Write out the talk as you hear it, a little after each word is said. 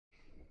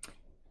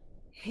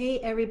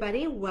Hey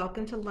everybody,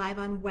 welcome to Live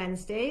on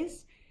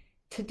Wednesdays.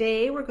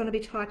 Today we're going to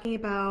be talking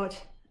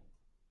about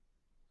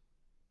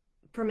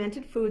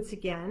fermented foods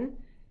again,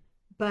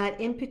 but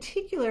in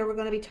particular we're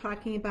going to be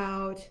talking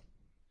about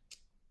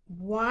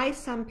why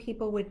some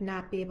people would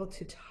not be able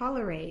to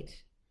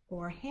tolerate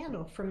or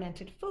handle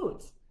fermented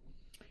foods.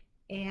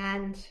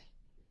 And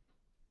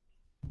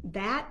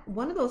that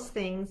one of those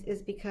things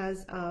is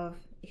because of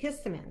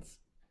histamines.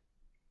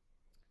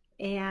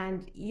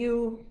 And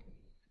you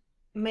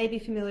may be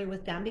familiar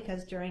with them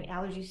because during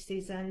allergy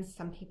season,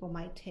 some people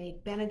might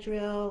take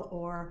Benadryl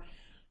or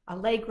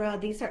Allegra.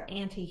 These are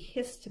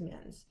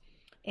antihistamines.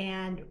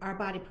 And our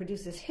body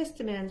produces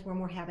histamines when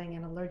we're having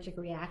an allergic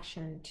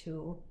reaction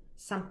to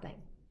something.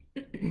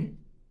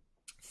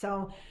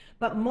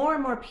 But more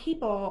and more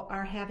people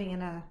are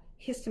having a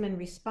histamine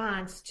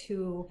response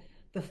to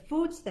the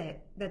foods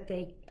that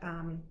they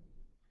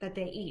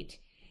eat.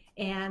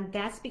 And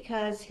that's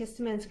because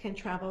histamines can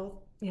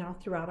travel,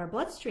 throughout our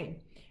bloodstream.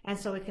 And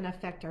so it can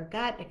affect our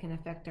gut, it can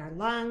affect our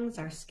lungs,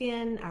 our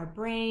skin, our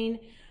brain,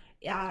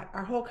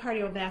 our whole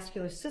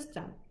cardiovascular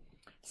system.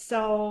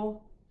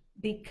 So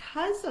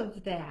because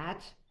of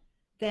that,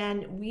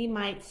 then we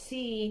might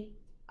see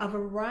a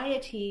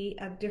variety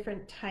of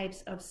different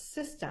types of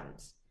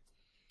systems.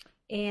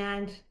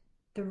 And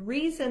the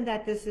reason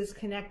that this is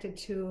connected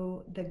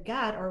to the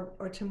gut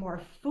or to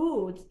more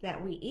foods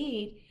that we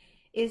eat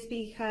is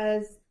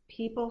because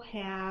people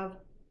have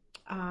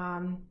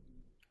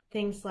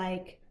things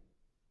like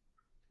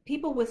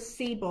people with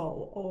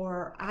SIBO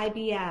or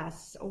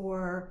IBS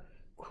or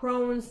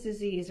Crohn's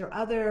disease or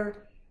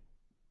other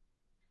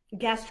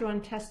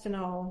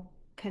gastrointestinal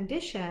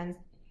conditions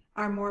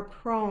are more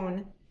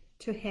prone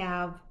to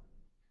have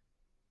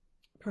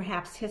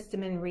perhaps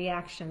histamine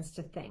reactions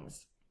to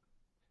things.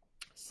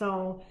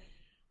 So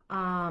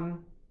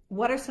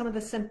what are some of the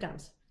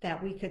symptoms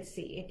that we could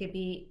see? It could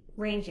be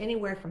range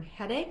anywhere from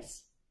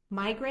headaches,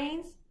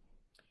 migraines,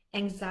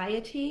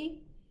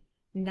 anxiety,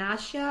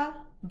 nausea,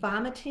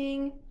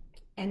 vomiting,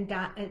 and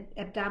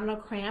abdominal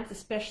cramps,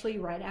 especially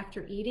right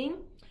after eating,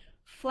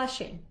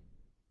 flushing,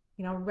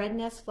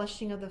 redness,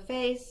 flushing of the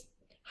face,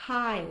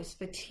 hives,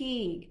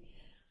 fatigue,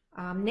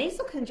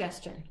 nasal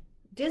congestion,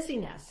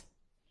 dizziness.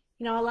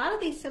 A lot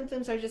of these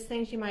symptoms are just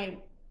things you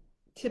might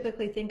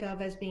typically think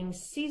of as being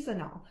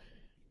seasonal,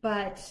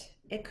 but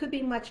it could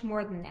be much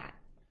more than that.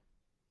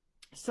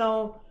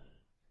 So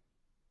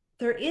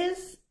there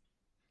is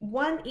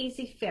one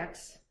easy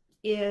fix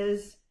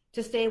is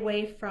to stay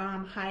away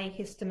from high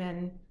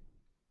histamine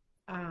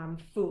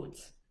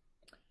foods,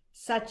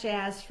 such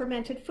as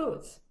fermented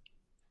foods,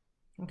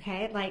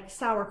 okay, like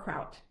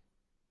sauerkraut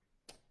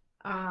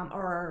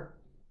or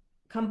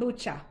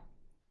kombucha.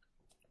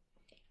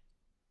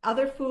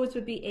 Other foods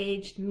would be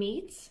aged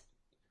meats,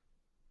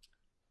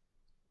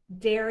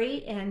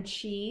 dairy and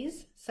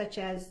cheese, such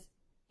as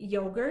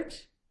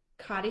yogurt,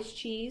 cottage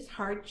cheese,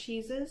 hard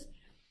cheeses,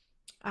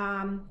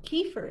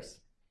 kefirs.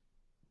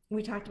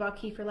 We talked about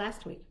kefir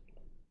last week.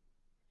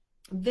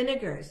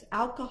 Vinegars,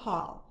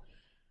 alcohol,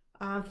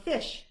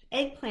 fish,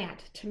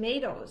 eggplant,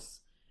 tomatoes,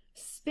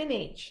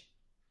 spinach.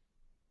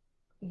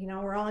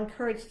 We're all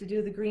encouraged to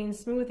do the green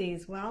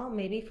smoothies. Well,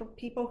 maybe for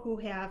people who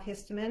have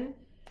histamine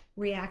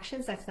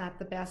reactions, that's not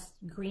the best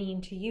green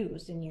to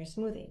use in your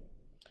smoothie.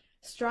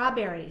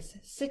 Strawberries,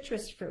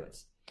 citrus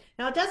fruits.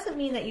 Now, it doesn't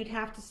mean that you'd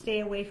have to stay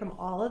away from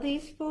all of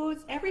these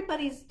foods.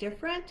 Everybody's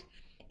different,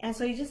 and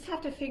so you just have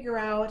to figure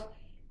out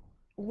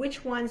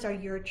which ones are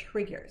your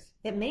triggers.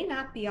 It may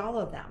not be all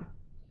of them.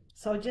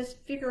 So just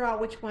figure out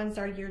which ones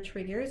are your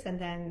triggers and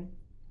then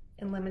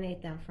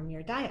eliminate them from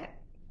your diet.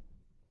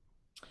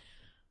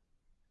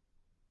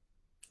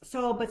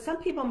 So, but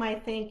some people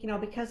might think,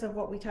 because of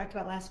what we talked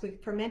about last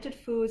week, fermented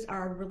foods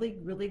are a really,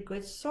 really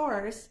good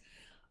source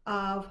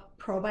of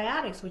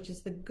probiotics, which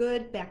is the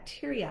good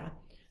bacteria.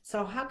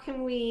 So how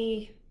can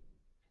we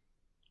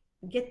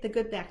get the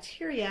good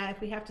bacteria if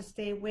we have to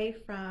stay away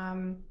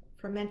from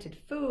fermented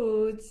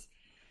foods?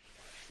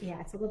 Yeah,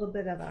 it's a little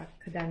bit of a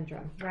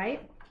conundrum,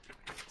 right?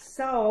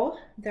 So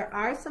there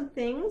are some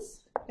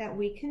things that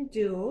we can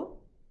do.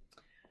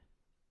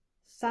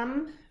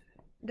 Some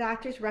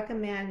doctors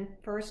recommend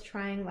first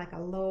trying like a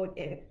low,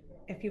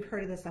 if you've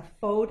heard of this, a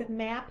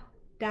FODMAP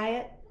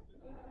diet,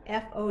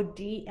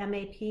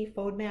 FODMAP,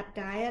 FODMAP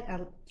diet,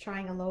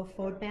 trying a low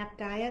FODMAP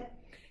diet,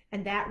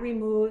 and that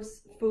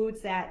removes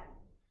foods that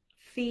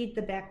feed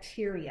the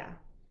bacteria.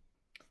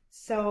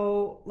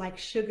 So like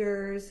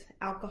sugars,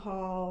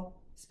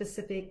 alcohol,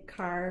 specific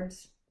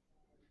carbs.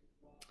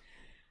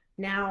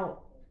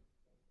 Now,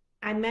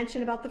 I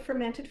mentioned about the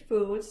fermented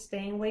foods,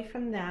 staying away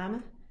from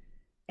them.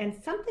 And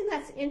something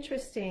that's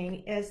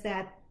interesting is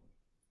that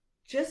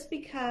just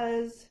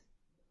because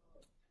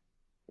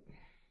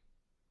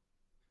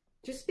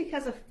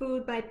a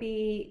food might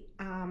be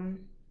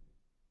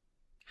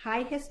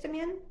high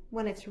histamine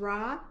when it's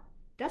raw,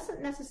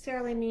 doesn't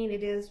necessarily mean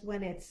it is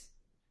when it's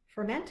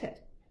fermented,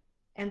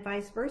 and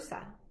vice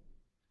versa.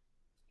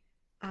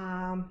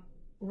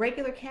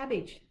 Regular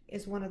cabbage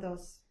is one of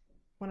those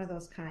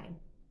kind.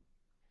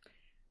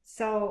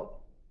 So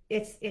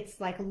it's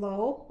like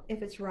low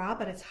if it's raw,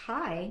 but it's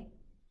high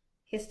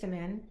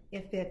histamine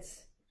if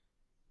it's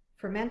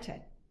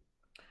fermented.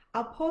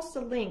 I'll post a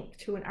link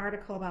to an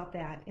article about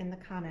that in the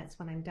comments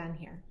when I'm done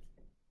here.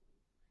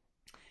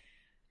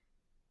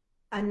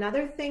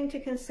 Another thing to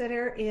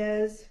consider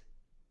is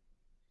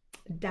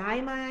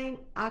diamine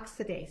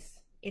oxidase.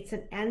 It's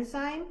an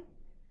enzyme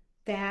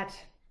that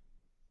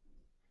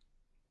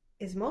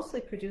is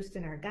mostly produced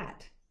in our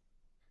gut.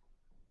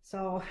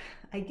 So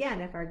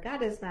again, if our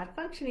gut is not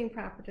functioning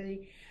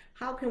properly,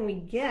 how can we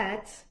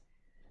get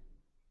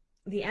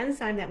the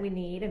enzyme that we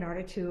need in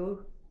order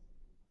to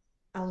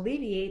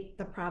alleviate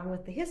the problem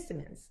with the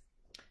histamines?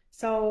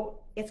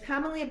 So it's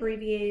commonly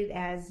abbreviated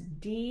as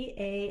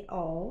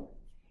DAO,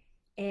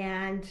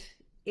 and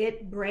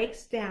it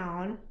breaks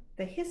down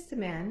the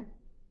histamine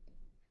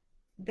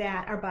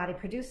that our body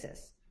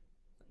produces.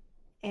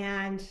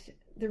 And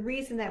the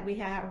reason that we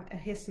have a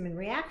histamine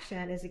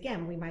reaction is,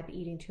 again, we might be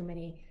eating too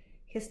many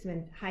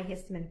high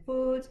histamine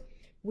foods.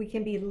 We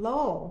can be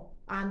low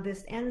on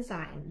this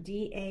enzyme,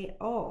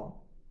 DAO.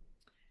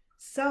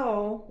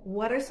 So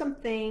what are some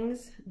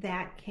things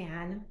that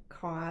can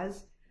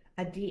cause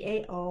a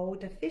DAO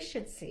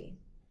deficiency?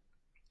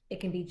 It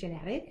can be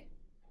genetic.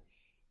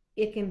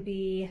 It can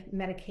be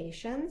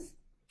medications.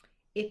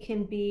 It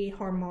can be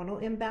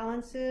hormonal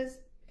imbalances.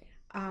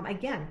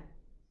 Again,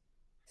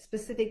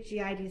 specific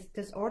GI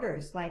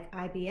disorders like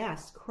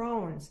IBS,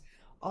 Crohn's,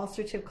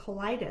 ulcerative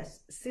colitis,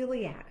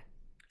 celiac,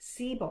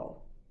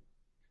 SIBO,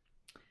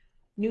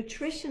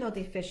 nutritional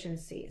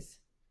deficiencies,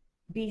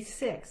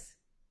 B6,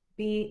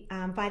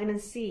 vitamin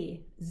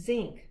C,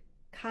 zinc,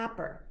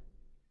 copper,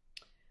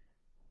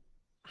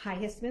 high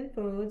histamine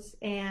foods,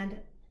 and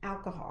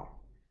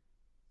alcohol.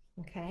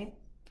 Okay,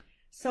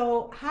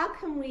 so how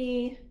can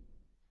we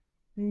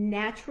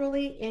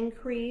naturally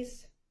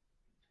increase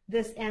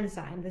this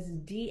enzyme, this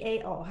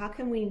DAO? How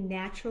can we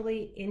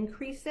naturally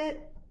increase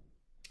it?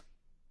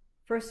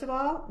 First of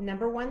all,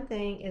 number one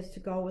thing is to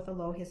go with a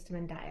low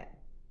histamine diet.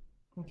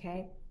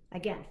 Okay,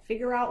 again,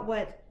 figure out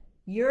what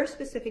your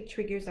specific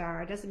triggers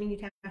are. It doesn't mean you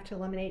have to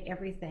eliminate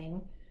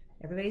everything.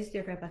 Everybody's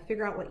different, but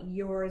figure out what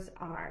yours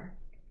are.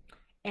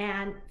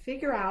 And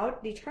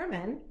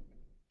determine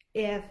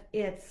if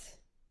it's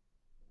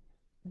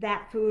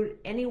that food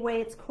any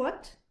way it's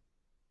cooked,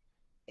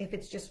 if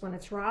it's just when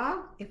it's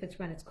raw, if it's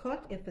when it's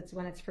cooked, if it's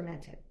when it's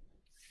fermented.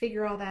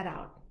 Figure all that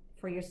out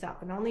for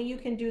yourself. And only you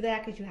can do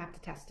that because you have to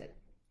test it.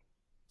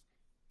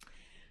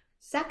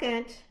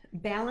 Second,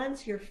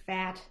 balance your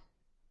fat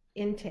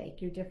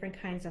intake, your different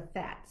kinds of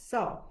fat.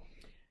 So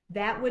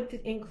that would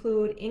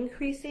include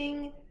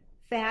increasing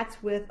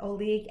fats with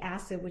oleic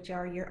acid, which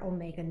are your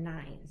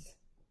omega-9s.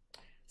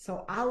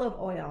 So olive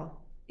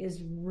oil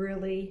is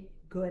really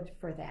good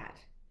for that.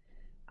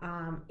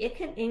 It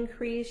can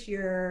increase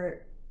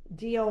your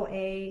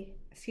DAO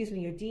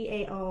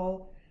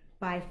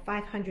by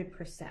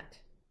 500%.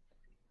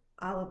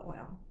 Olive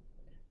oil.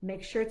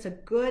 Make sure it's a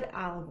good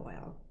olive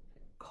oil,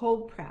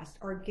 cold pressed,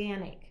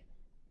 organic.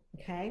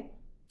 Okay?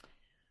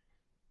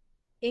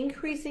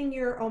 Increasing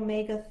your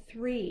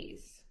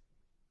omega-3s,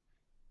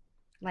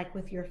 like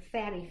with your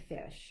fatty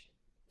fish.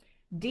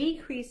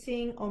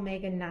 Decreasing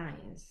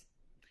omega-9s.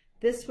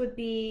 This would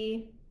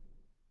be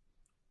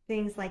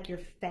things like your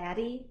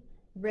fatty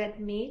red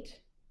meat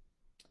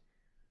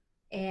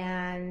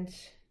and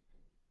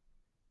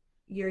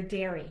your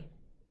dairy,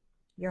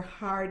 your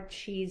hard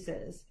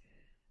cheeses,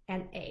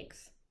 and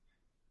eggs.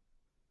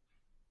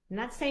 I'm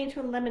not saying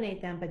to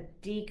eliminate them,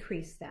 but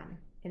decrease them.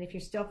 And if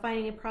you're still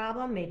finding a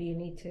problem, maybe you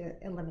need to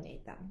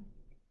eliminate them.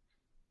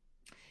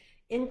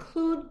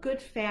 Include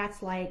good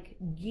fats like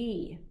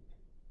ghee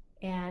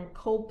and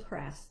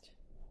cold-pressed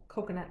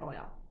coconut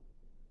oil.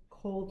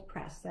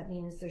 Cold-pressed, that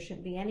means there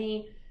shouldn't be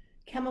any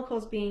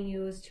chemicals being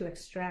used to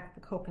extract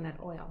the coconut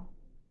oil.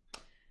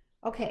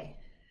 Okay,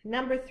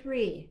 number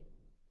 3,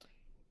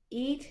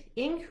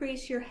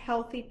 increase your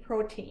healthy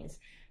proteins.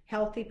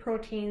 Healthy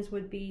proteins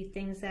would be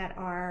things that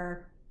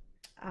are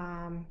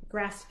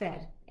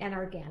grass-fed and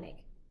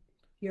organic,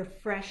 your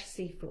fresh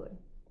seafood.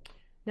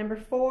 Number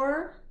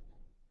 4,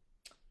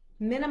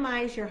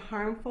 minimize your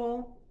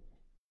harmful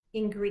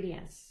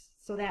ingredients.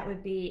 So that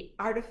would be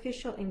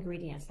artificial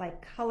ingredients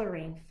like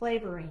coloring,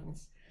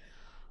 flavorings.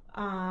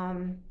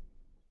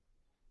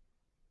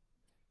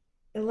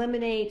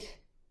 Eliminate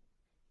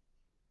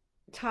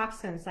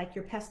toxins like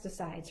your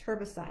pesticides,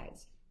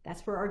 herbicides.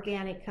 That's where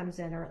organic comes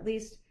in, or at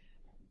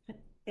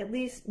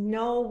least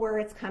know where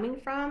it's coming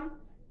from.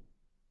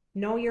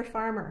 Know your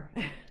farmer.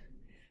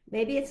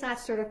 Maybe it's not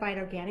certified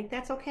organic,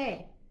 that's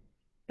okay.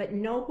 But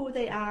know who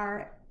they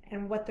are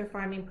and what their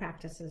farming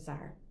practices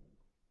are.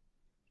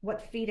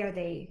 What feed are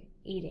they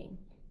eating?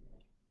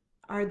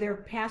 Are their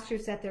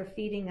pastures that they're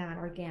feeding on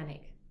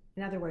organic?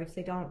 In other words,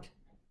 they don't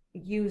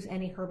use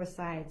any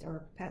herbicides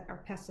or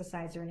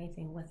pesticides or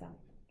anything with them.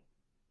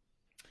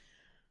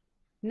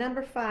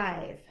 Number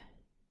 5,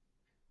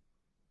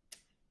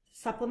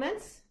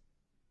 supplements.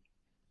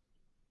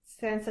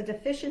 Since a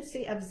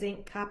deficiency of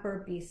zinc,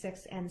 copper,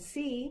 B6, and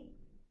C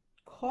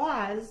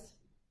cause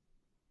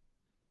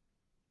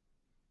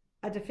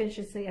a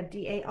deficiency of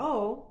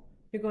DAO,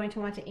 you're going to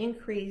want to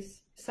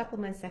increase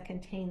supplements that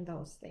contain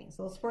those things,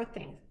 those 4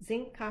 things: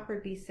 zinc,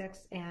 copper, B6,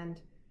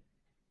 and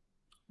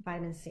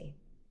vitamin C.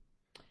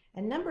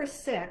 And number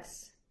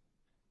 6,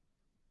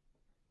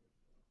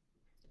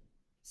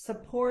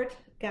 support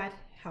gut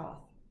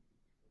health.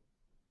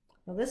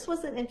 Well, this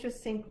was an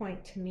interesting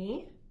point to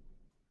me.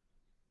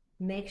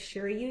 Make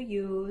sure you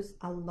use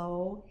a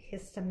low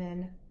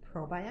histamine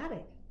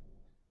probiotic.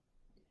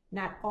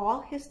 Not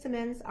all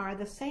histamines are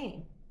the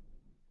same.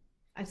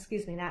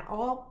 Excuse me, not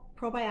all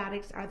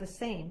probiotics are the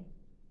same.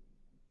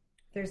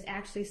 There's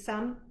actually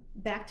some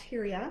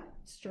bacteria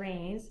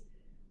strains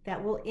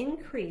that will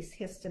increase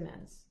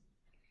histamines.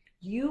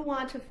 You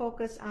want to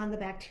focus on the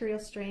bacterial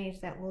strains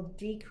that will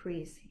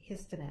decrease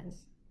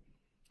histamines.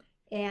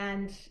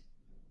 And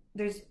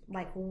there's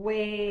like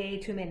way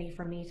too many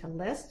for me to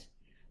list.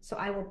 So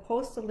I will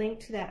post a link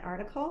to that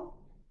article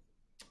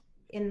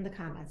in the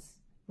comments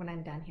when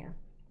I'm done here.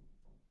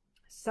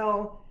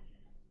 So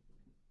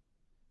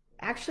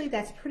actually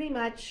that's pretty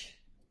much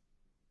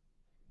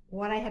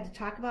what I had to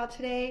talk about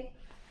today.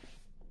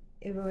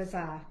 It was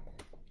a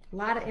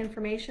lot of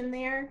information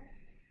there.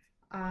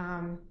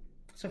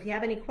 So if you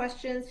have any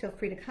questions, feel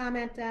free to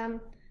comment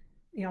them,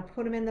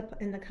 put them in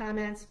the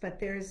comments. But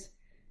there's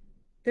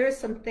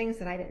some things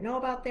that I didn't know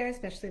about there,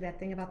 especially that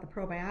thing about the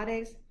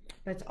probiotics.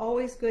 But it's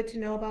always good to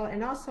know about,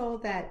 and also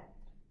that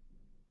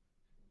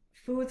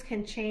foods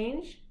can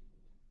change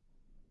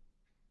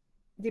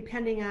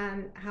depending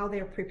on how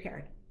they're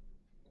prepared.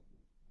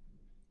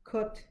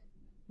 Cooked,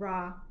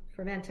 raw,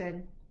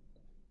 fermented.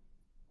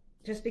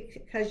 Just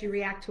because you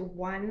react to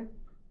one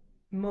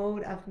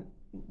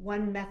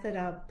method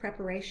of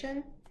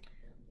preparation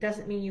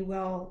doesn't mean you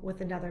will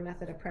with another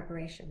method of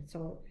preparation.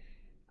 So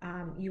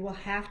you will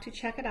have to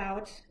check it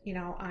out,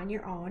 on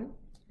your own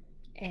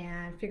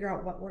and figure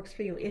out what works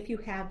for you if you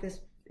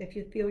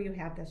feel you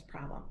have this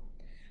problem.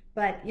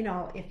 But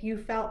if you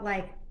felt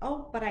like,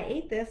 oh, but I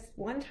ate this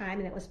one time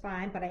and it was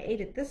fine, but I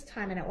ate it this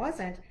time and it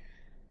wasn't,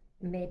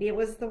 maybe it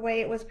was the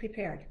way it was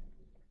prepared.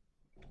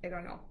 I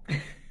don't know.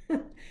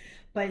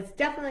 But it's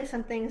definitely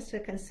some things to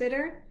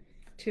consider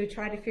to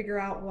try to figure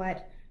out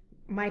what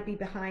might be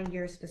behind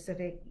your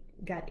specific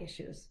gut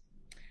issues.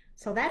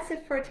 So that's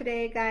it for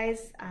today,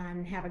 guys,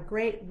 and have a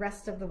great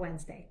rest of the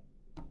Wednesday.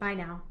 Bye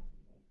now.